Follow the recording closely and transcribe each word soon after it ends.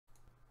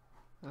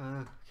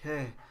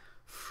Okay,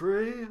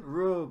 free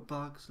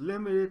Robux,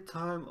 limited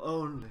time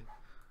only.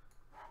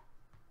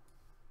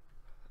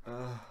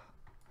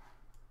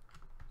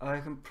 I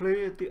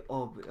completed the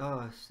obby.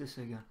 Oh, it's this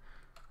again.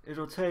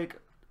 It'll take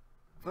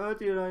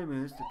 39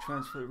 minutes to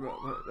transfer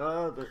Robux.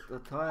 Oh, the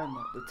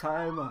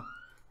timer.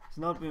 It's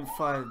not been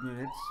 5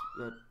 minutes,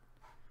 but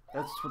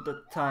that's what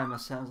the timer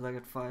sounds like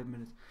at 5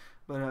 minutes.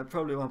 But I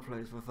probably won't play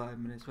it for 5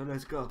 minutes. But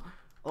let's go.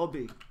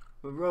 Obby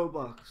for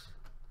Robux,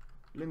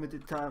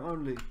 limited time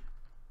only.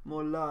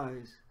 More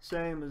lies,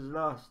 same as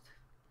last.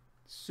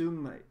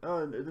 Sume.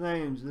 Oh, the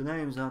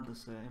names aren't the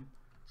same.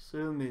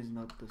 Sume is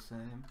not the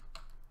same.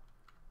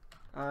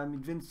 I'm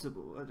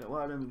invincible.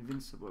 While I'm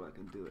invincible, I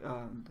can do it.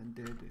 Then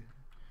dead.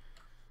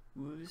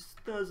 Well, this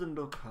doesn't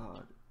look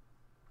hard.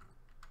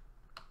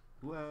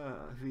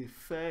 Well, we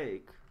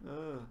fake.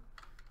 Oh,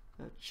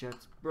 that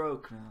chat's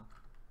broke now.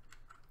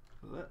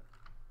 What?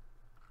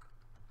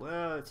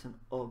 Well, it's an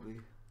obby.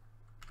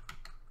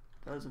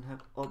 Doesn't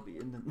have obby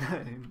in the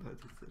name, but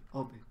it's an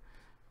obby.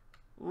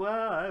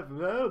 Wow, I have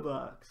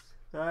Robux.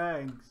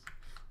 Thanks.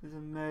 It's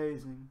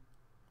amazing.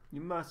 You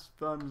must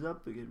thumbs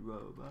up to get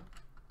Robux.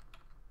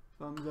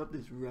 Thumbs up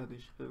this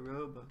rubbish for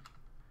Robux.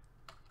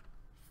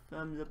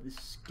 Thumbs up this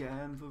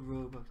scam for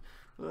Robux.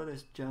 Well,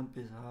 this jump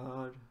is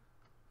hard.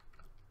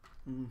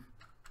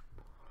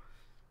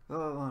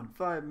 Oh, on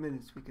 5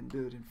 minutes. We can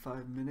do it in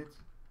 5 minutes.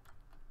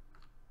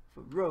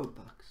 For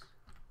Robux.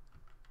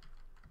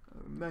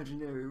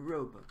 Imaginary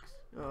Robux.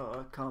 Oh,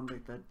 I can't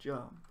make that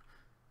jump.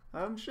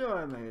 I'm sure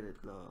I made it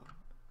though.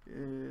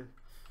 Yeah.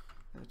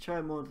 I'll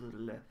try more to the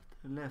left.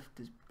 The left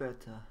is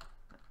better.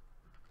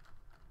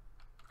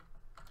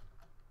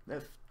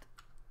 Left.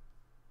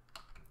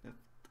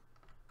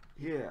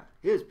 Here.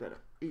 Here's better.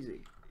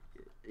 Easy.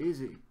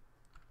 Easy.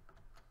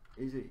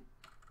 Easy.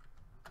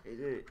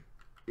 Easy.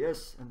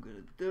 Yes, I'm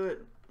gonna do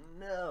it.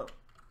 No.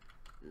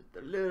 Just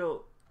a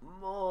little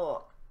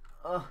more.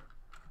 And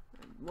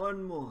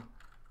one more.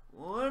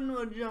 One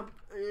more jump.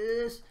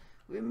 Yes.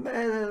 We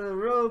made it a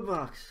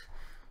Robux.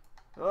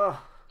 Oh.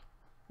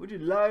 Would you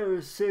like to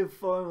receive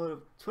form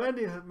of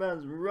 20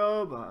 man's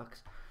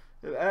Robux?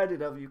 If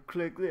added up, you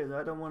click this.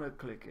 I don't want to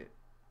click it.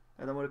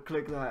 I don't want to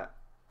click that.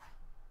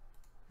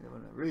 I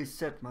want to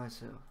reset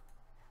myself.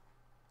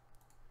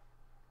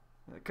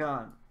 I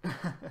can't.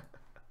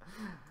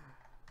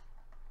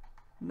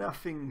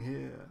 Nothing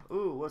here.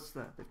 Ooh, what's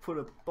that? They put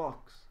a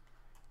box.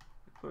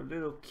 They put a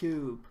little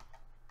cube.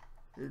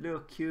 There's a little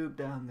cube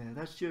down there.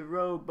 That's your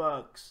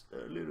Robux.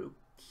 A little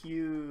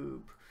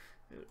cube.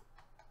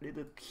 A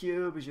little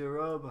cube is your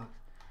Robux.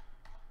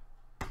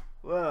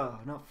 Well,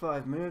 not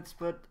 5 minutes,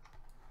 but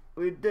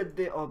we did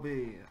the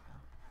obby.